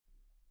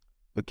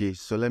Okay,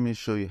 so let me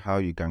show you how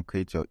you can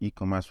create your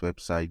e-commerce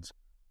website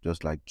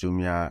just like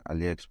Jumia,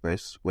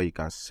 AliExpress, where you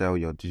can sell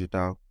your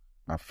digital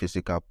and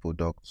physical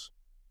products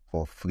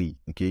for free.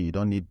 Okay, you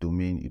don't need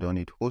domain, you don't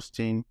need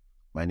hosting.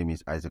 My name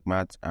is Isaac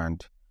Matt,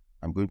 and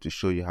I'm going to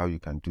show you how you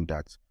can do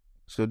that.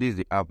 So this is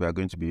the app we are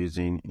going to be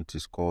using. It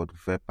is called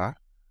Vepa,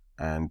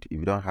 and if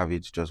you don't have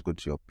it, just go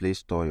to your Play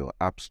Store, your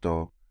App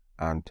Store,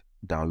 and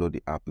download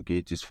the app. Okay,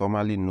 it is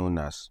formerly known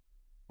as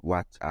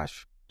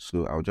WhatsApp.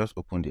 So I'll just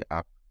open the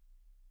app.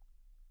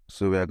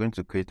 So we are going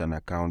to create an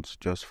account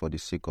just for the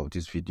sake of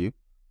this video.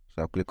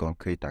 So I'll click on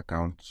create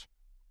account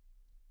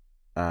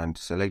and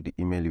select the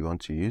email you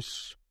want to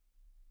use.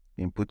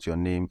 Input your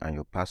name and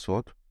your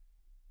password.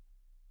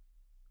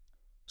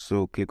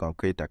 So click on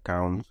create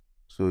account.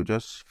 So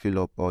just fill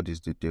up all these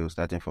details,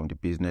 starting from the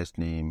business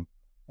name,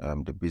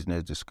 the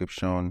business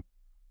description,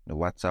 the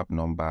WhatsApp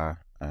number,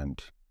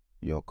 and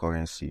your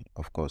currency,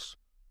 of course.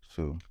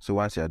 So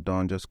once you're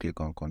done, just click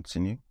on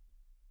continue.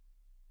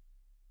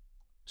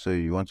 So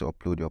you want to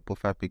upload your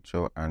profile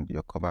picture and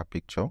your cover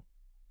picture.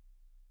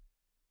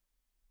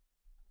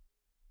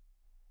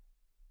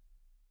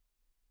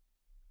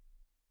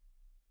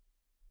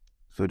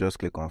 So just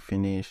click on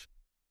finish.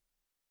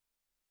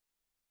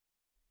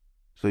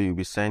 So you'll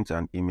be sent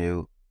an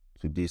email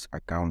to this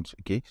account.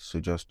 Okay, so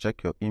just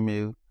check your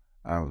email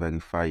and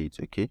verify it.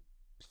 Okay,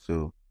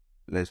 so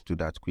let's do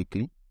that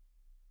quickly.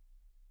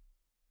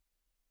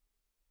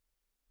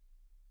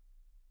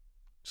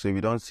 So if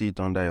you don't see it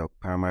under your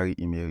primary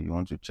email, you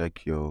want to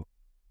check your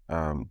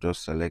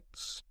just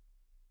select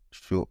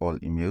show all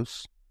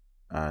emails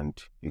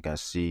and you can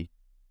see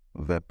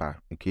Vepa.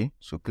 Okay,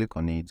 so click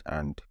on it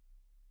and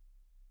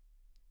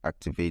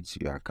activate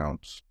your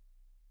account.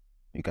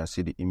 You can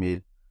see the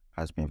email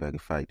has been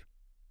verified.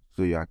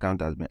 So your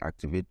account has been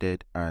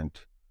activated, and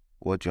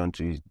what you want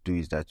to do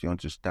is that you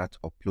want to start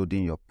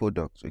uploading your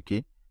products.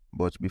 Okay,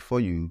 but before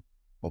you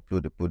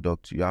upload the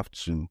product, you have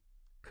to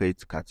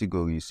create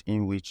categories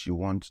in which you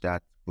want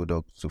that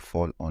product to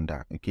fall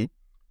under. Okay,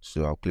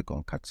 so I'll click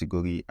on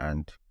category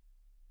and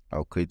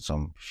I'll create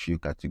some few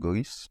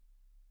categories.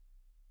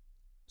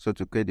 So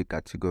to create the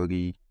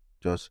category,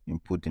 just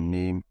input the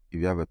name.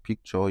 If you have a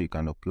picture, you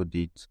can upload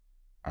it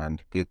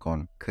and click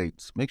on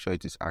create. Make sure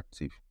it is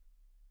active.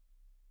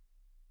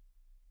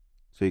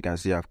 So you can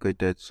see I've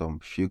created some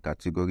few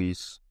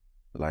categories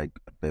like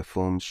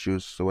perfumes,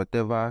 shoes. So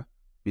whatever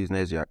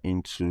business you're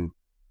into,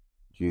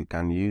 you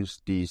can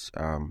use this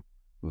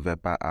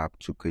Vepa app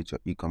to create your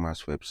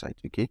e-commerce website.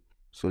 Okay,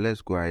 so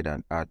let's go ahead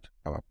and add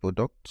our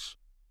products.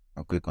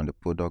 I'll click on the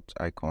product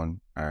icon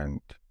and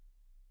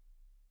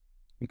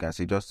you can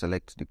see just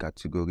select the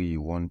category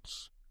you want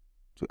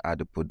to add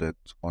the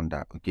product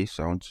under. Okay,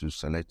 so I want to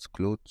select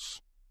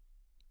clothes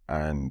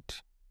and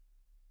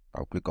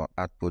I'll click on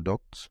add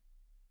product.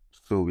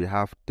 So we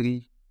have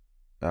three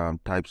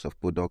types of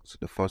products.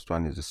 The first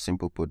one is a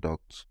simple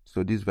product.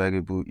 So this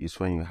variable is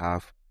when you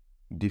have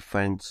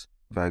different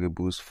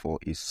variables for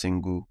a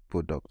single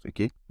product.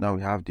 Okay, now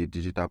we have the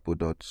digital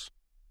products.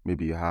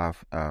 Maybe you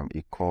have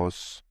a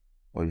course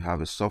or you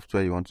have a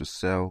software you want to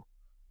sell.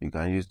 You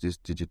can use this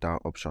digital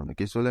option.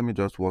 Okay, so let me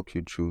just walk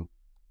you through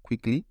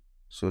quickly.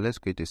 So let's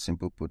create a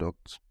simple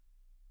product.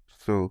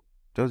 So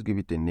just give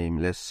it a name.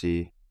 Let's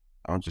say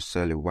I want to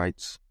sell a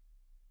white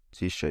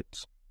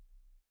t-shirt.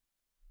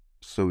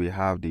 So we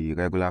have the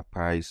regular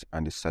price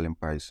and the selling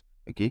price.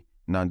 Okay,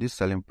 now this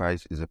selling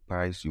price is the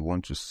price you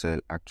want to sell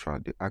actual.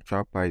 The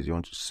actual price you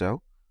want to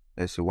sell,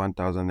 let's say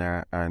 1,000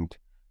 naira, and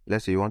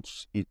let's say you want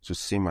it to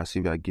seem as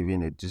if you are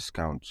giving a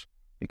discount.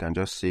 You can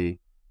just say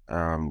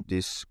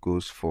this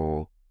goes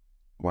for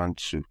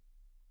 1,200,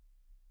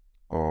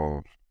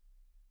 or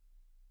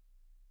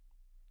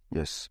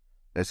yes,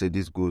 let's say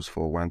this goes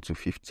for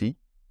 1,250.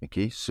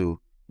 Okay,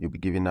 so you'll be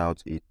giving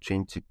out a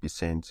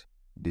 20%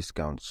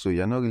 discount. So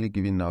you're not really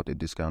giving out a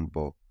discount,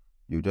 but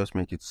you just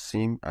make it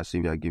seem as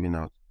if you are giving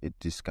out a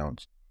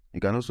discount. You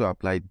can also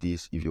apply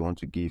this if you want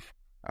to give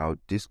out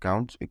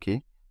discount.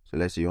 Okay, so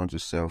let's say you want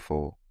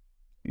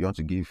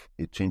to give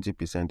a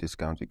 20%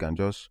 discount. You can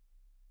just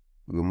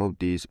remove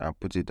this and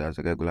put it as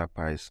a regular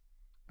price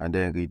and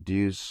then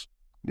reduce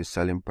the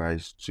selling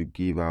price to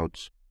give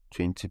out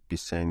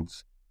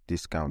 20%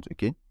 discount.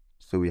 Okay,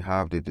 so we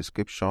have the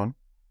description,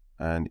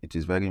 and it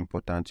is very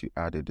important to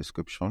add a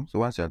description. So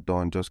once you're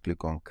done, just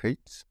click on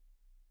create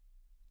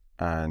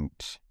and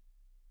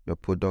your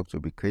product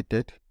will be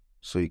created.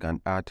 So you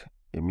can add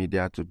a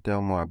media to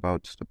tell more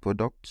about the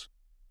product.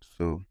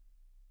 So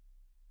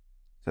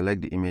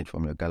select the image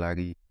from your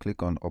gallery,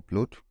 click on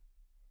upload.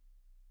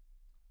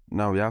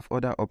 Now we have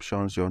other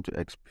options you want to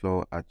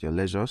explore at your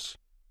leisures.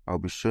 I'll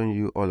be showing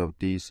you all of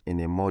these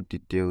in a more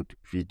detailed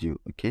video.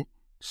 Okay,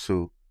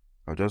 so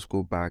I'll just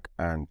go back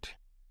and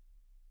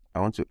I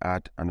want to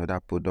add another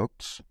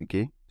product.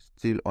 Okay,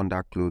 still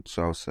under clothes,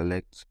 so I'll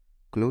select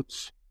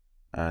clothes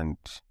and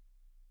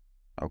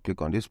I'll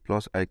click on this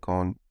plus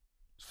icon.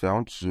 So I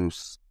want to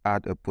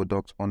add a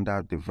product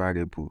under the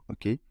variable.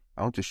 Okay,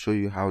 I want to show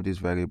you how this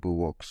variable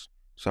works.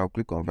 So I'll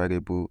click on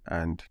variable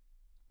and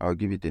I'll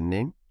give it a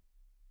name.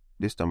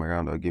 This time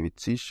around, I'll give it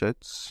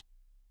t-shirts.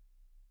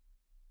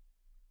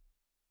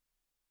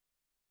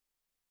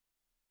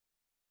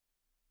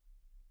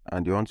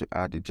 And you want to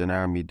add the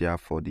general media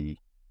for the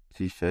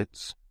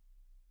t-shirts.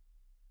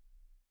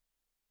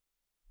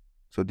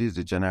 So this is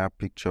the general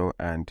picture,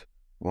 and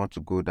we want to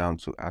go down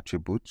to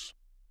attributes.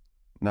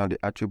 Now the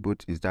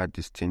attribute is that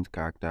distinct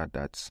character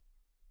that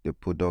the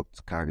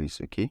product carries,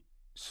 okay?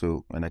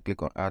 So when I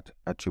click on add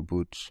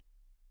attributes,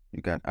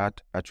 you can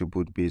add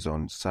attribute based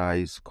on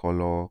size,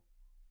 color,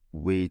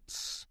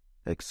 weights,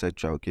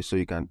 etc. Okay, so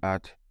you can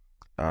add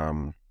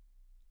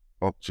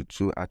up to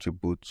 2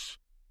 attributes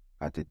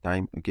at a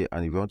time, okay?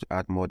 And if you want to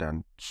add more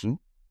than 2,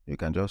 you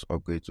can just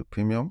upgrade to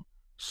premium.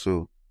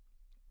 So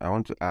I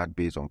want to add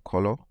based on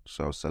color,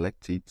 so I'll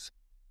select it,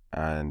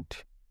 and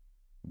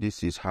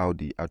this is how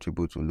the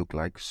attribute will look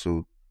like.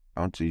 So I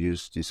want to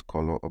use this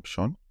color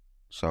option,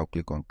 so I'll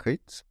click on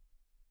create.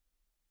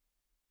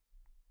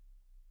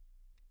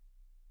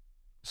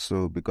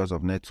 So because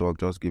of network,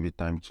 just give it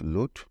time to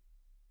load.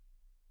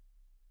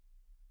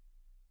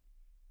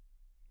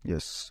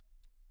 Yes,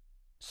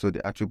 so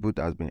the attribute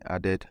has been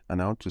added,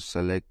 and I want to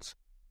select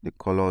the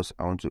colors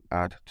I want to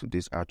add to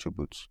this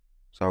attribute.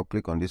 So I'll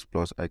click on this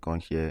plus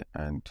icon here,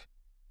 and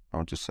I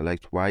want to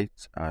select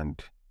white,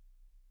 and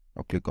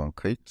I'll click on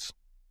create.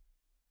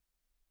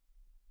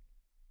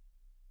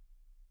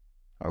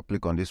 I'll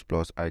click on this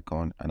plus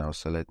icon and I'll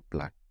select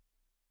black.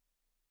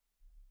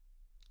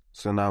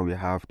 So now we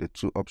have the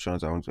 2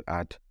 options I want to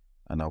add,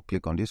 and I'll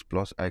click on this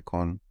plus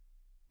icon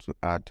to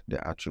add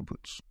the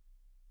attributes.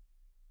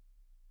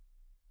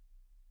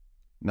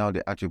 Now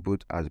the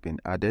attribute has been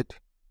added.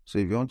 So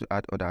if you want to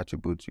add other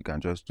attributes, you can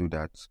just do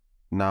that.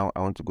 Now I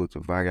want to go to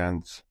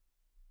variants,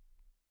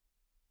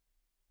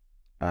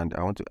 and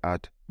I want to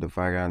add the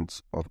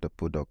variants of the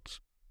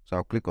product. So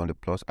I'll click on the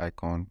plus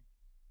icon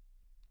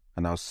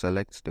and I'll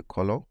select the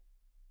color.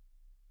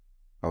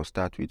 I'll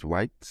start with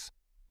white.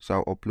 So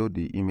I'll upload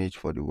the image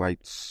for the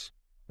white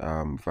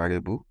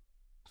variable.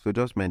 So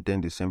just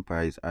maintain the same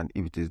price, and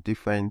if it is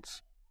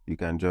different, you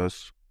can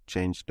just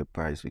change the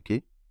price,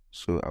 okay?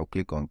 So I'll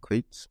click on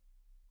create,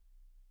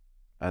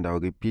 and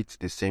I'll repeat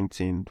the same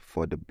thing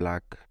for the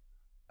black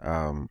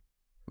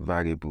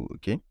variable,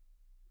 okay?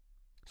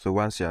 So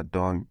once you're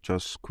done,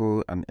 just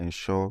scroll and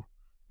ensure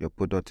your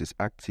product is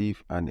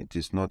active and it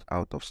is not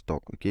out of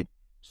stock, okay?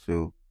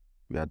 So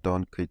we are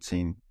done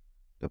creating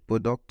the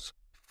product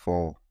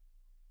for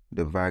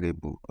the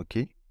variable,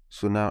 okay?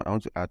 So now I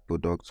want to add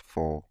products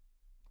for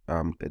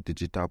the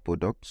digital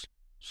products.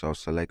 So I'll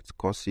select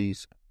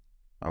courses.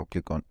 I'll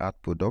click on add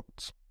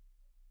products.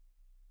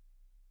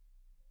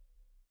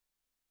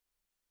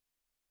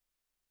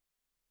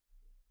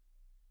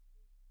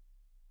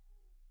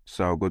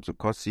 So I'll go to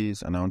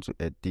courses and I want to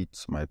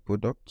edit my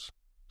product.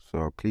 So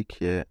I'll click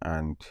here,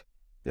 and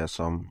there are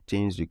some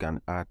things you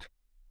can add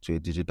to a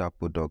digital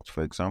product.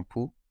 For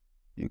example,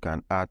 you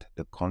can add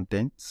the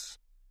contents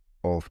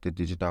of the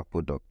digital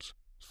product.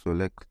 So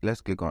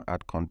let's click on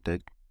add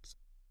content.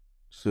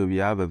 So we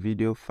have a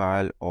video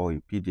file or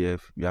a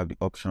PDF. We have the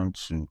option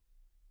to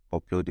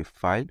upload a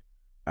file,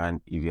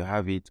 and if you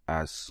have it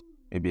as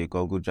maybe a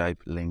Google Drive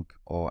link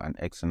or an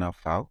external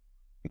file,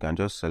 you can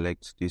just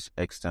select this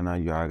external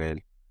URL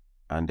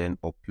and then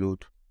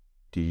upload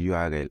the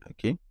URL,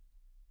 okay?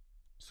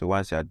 So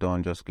once you're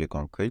done, just click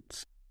on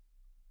create,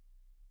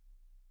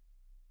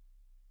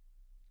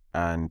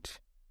 and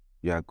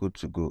you are good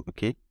to go,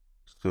 okay?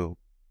 So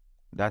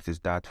that is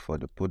that for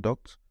the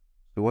product.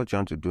 So what you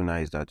want to do now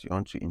is that you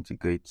want to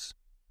integrate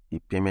a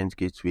payment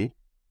gateway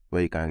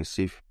where you can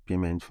receive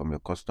payment from your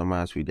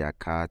customers with their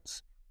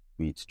cards,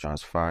 with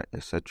transfer,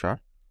 etc.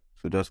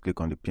 So just click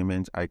on the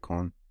payment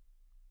icon,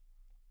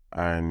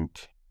 and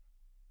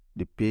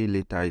the pay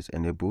later is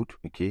enabled,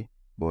 okay?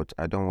 But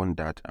I don't want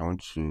that. I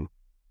want to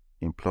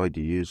employ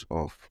the use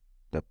of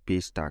the pay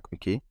stack,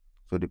 okay?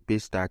 So the pay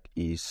stack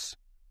is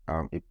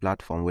a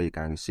platform where you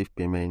can receive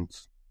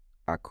payments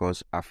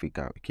across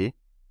Africa, okay?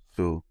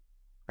 So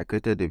I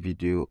created a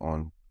video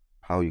on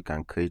how you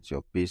can create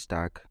your pay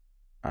stack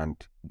and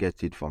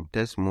get it from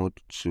test mode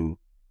to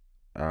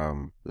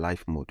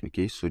live mode,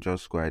 okay? So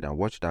just go ahead and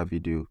watch that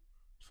video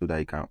so that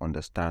you can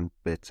understand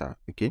better,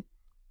 okay?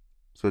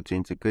 So to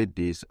integrate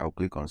this, I'll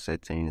click on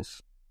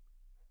settings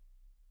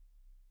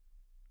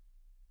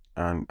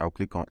and I'll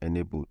click on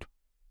enabled.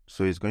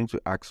 So it's going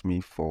to ask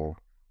me for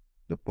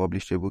the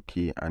publishable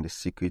key and the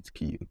secret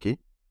key, okay?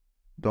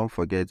 Don't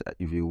forget that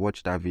if you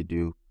watch that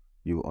video,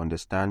 you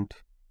understand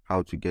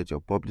how to get your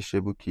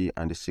publishable key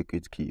and the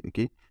secret key,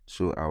 okay?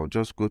 So I'll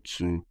just go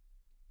to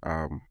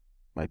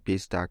my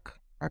Paystack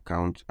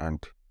account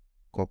and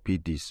copy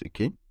this,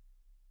 okay?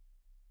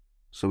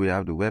 So we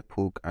have the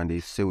webhook, and they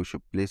say we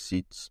should place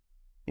it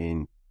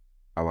in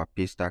our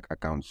Paystack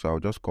account. So I'll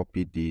just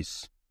copy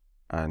this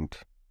and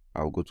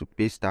I'll go to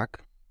Paystack.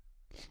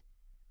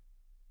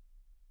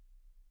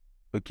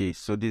 Okay,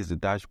 so this is the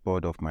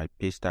dashboard of my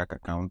Paystack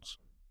account,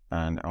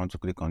 and I want to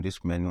click on this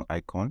menu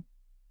icon.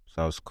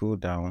 So I'll scroll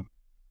down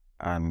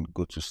and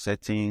go to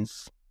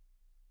settings.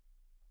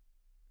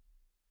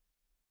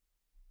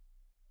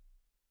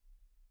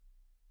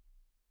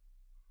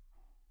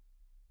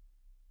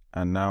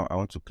 And now I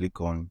want to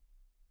click on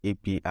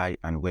API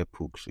and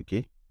webhooks. Okay,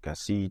 you can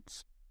see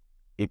it,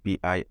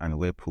 API and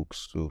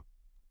webhooks. So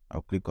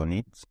I'll click on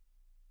it.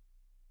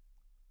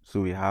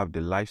 So we have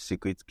the live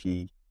secret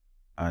key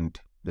and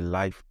the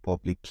live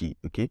public key.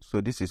 Okay,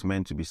 so this is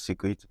meant to be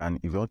secret, and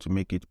if you want to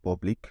make it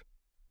public,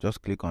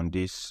 just click on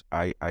this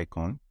eye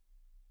icon.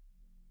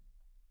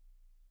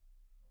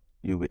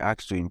 You'll be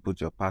asked to input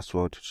your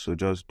password, so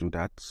just do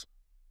that.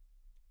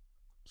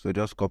 So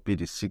just copy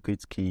the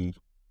secret key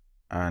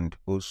and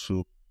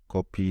also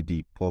copy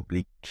the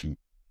public key.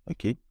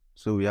 Okay,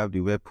 so we have the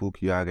webhook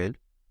URL.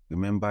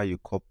 Remember, you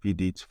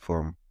copied it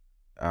from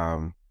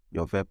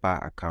your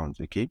Vepar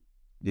account. Okay,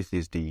 this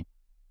is the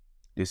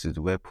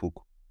webhook.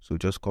 So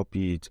just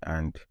copy it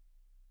and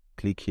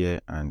click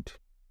here and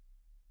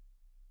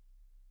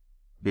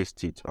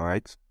paste it. All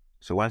right,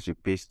 so once you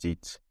paste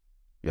it,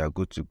 you are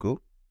good to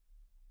go.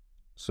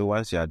 So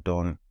once you are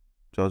done,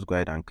 just go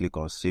ahead and click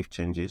on save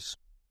changes,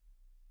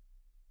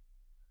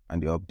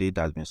 and the update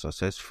has been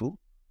successful.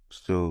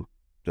 So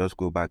just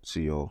go back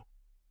to your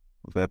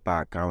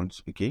Vepar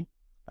account, okay,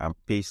 and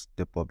paste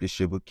the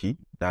publishable key,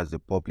 that's the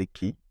public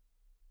key,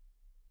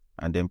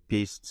 and then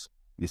paste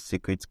the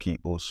secret key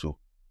also.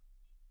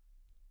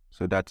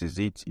 So that is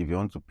it. If you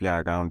want to play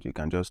around, you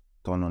can just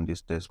turn on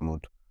this test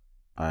mode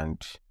and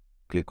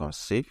click on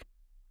save.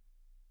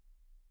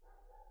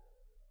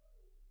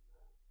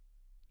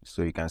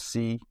 So you can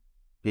see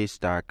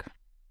paste tag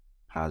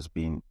has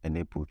been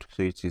enabled.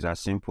 So it is as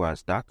simple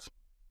as that.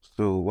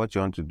 So what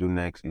you want to do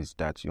next is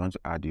that you want to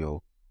add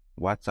your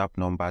WhatsApp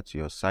number to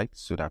your site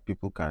so that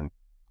people can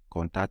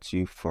contact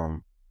you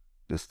from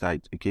the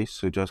site. Okay,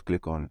 so just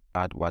click on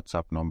add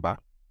WhatsApp number,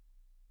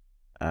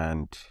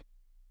 and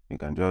you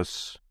can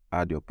just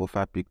add your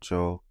profile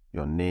picture,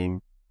 your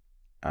name,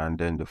 and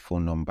then the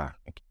phone number.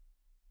 Okay.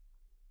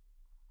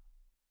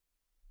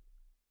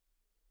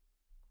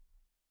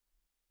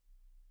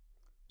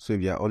 So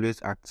if you are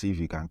always active,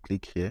 you can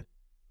click here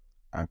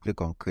and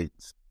click on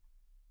create.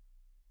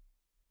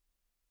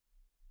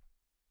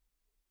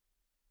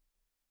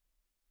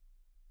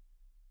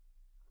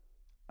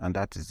 And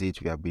that is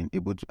it. We have been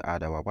able to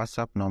add our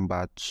WhatsApp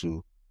number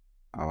to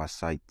our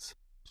site.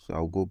 So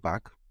I'll go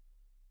back.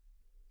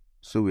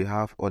 So we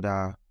have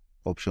other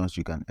options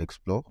you can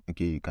explore.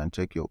 Okay, you can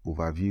check your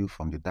overview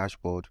from the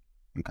dashboard.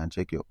 You can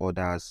check your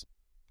orders.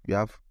 You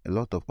have a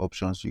lot of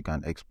options you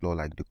can explore,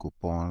 like the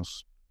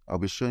coupons. I'll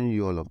be showing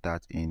you all of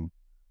that in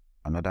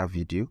another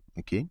video.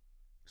 Okay,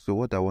 so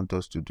what I want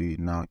us to do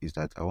now is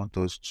that I want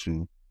us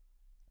to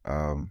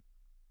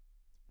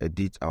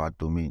edit our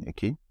domain.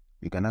 Okay,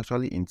 you can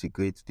actually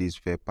integrate this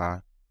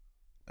Vepar.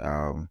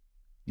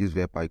 You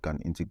can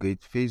integrate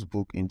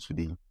Facebook into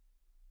the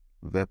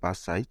Vepar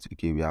site.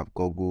 Okay, we have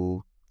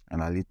Google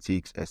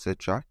Analytics,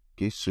 etc.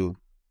 Okay, so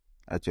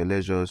at your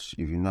leisure, if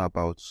you know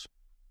about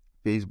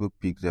Facebook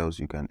pixels,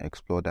 you can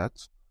explore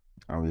that.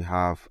 And we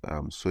have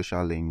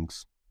social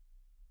links,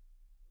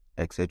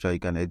 etc. You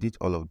can edit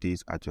all of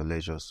these at your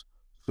leisure.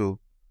 So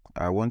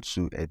I want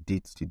to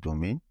edit the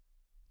domain,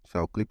 so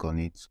I'll click on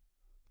it.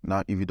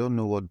 Now, if you don't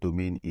know what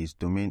domain is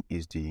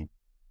the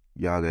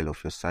URL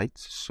of your site.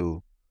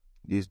 So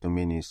this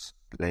domain is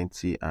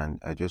lengthy and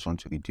I just want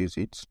to reduce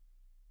it.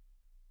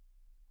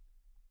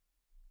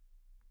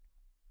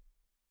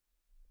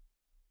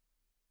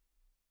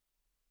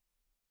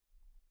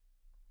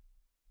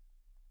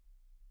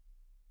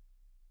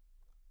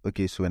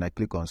 Okay, so when I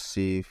click on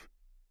save,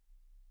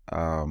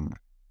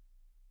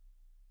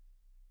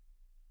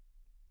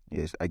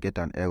 yes, I get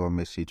an error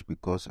message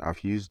because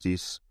I've used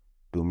this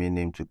domain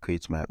name to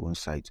create my own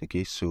site.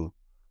 Okay, so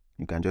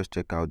you can just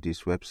check out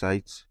this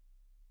website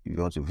if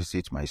you want to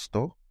visit my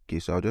store. Okay,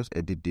 so I'll just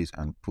edit this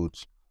and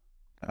put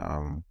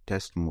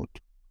test mode.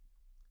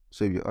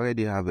 So if you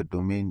already have a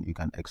domain, you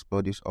can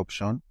explore this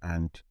option,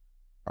 and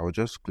I will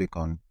just click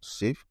on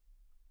save.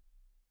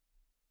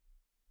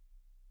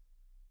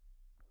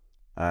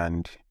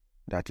 And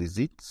that is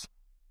it.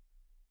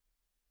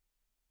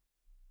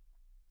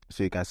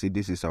 So you can see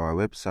this is our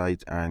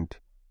website, and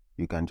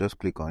you can just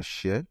click on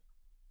share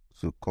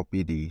to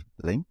copy the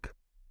link.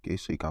 Okay,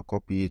 so you can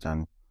copy it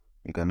and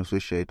you can also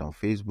share it on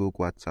Facebook,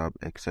 WhatsApp,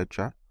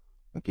 etc.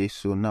 Okay,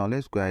 so now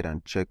let's go ahead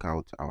and check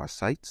out our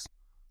sites.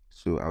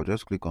 So I'll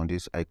just click on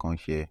this icon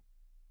here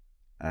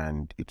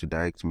and it will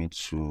direct me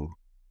to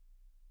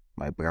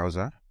my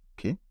browser.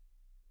 Okay,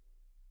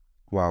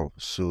 wow,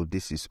 so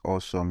this is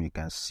awesome. You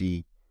can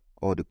see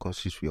all the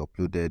courses we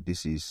uploaded.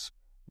 This is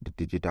the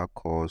digital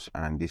course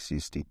and this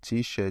is the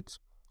t-shirt.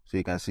 So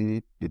you can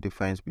see the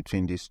difference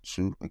between these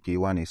two. Okay,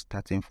 one is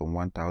starting from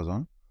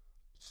 1,000.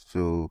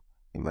 So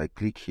if I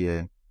click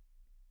here,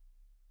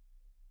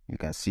 you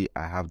can see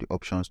I have the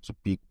options to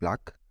pick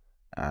black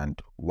and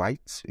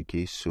white.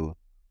 Okay, so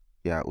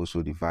here are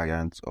also the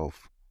variants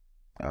of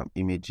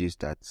images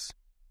that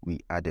we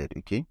added.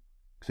 Okay,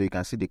 so you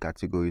can see the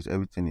categories.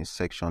 Everything is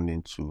sectioned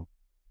into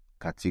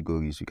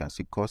categories. You can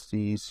see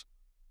courses,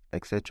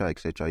 etc.,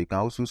 etc. You can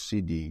also see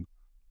the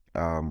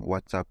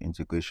WhatsApp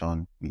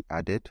integration we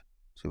added.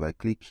 So if I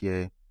click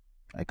here,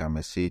 I can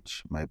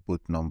message my both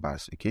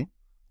numbers. Okay,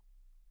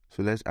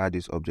 So let's add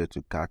this object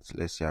to cart.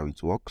 Let's see how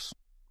it works.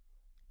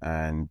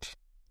 And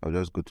I'll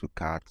just go to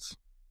cart,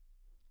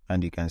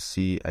 and you can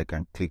see I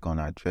can click on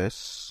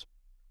address.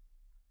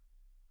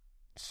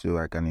 So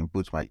I can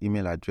input my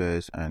email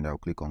address and I'll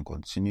click on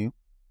continue.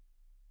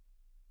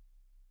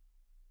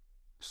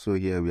 So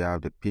here we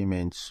have the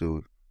payment.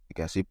 So you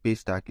can see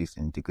Paystack is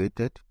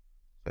integrated.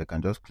 So I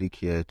can just click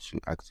here to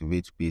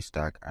activate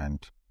Paystack, and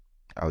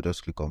I'll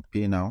just click on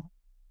pay now.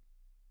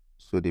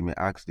 So they may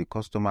ask the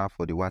customer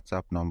for the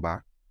WhatsApp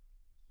number.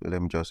 So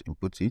let me just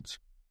input it.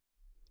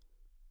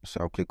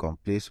 So I'll click on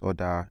place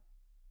order.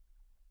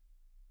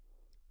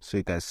 So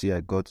you can see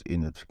I got a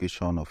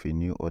notification of a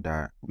new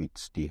order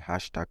with the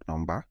hashtag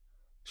number.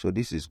 So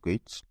this is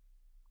great.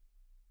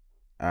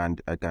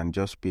 And I can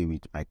just pay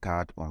with my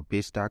card on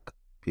Paystack,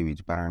 pay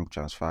with bank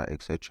transfer,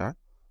 etc.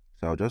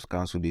 So I'll just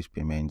cancel these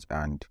payments.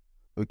 And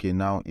okay,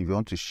 now if you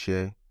want to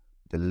share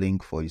the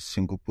link for a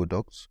single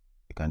product,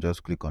 you can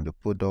just click on the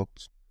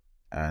product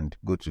and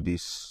go to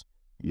this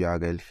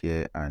URL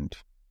here and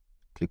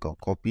click on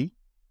copy.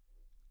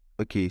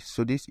 Okay,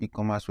 so this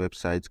e-commerce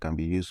website can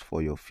be used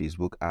for your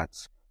Facebook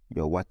ads,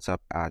 your WhatsApp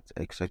ads,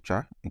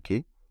 etc.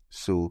 Okay,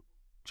 so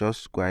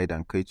just go ahead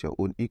and create your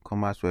own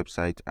e-commerce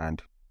website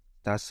and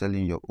start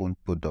selling your own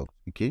product.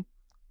 Okay,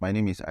 my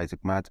name is Isaac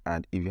Matt,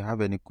 and if you have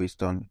any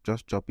question,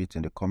 just drop it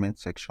in the comment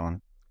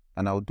section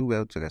and I'll do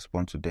well to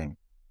respond to them.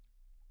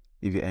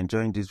 If you're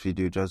enjoying this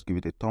video, just give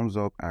it a thumbs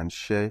up and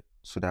share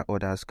so that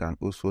others can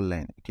also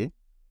learn. Okay,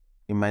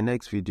 in my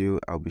next video,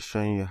 I'll be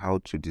showing you how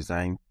to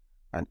design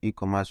an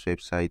e-commerce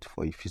website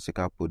for a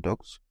physical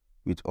product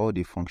with all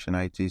the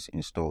functionalities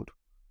installed.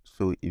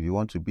 So if you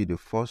want to be the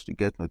first to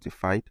get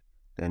notified,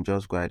 then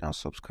just go ahead and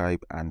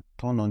subscribe and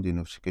turn on the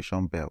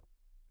notification bell.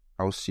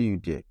 I'll see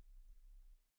you there.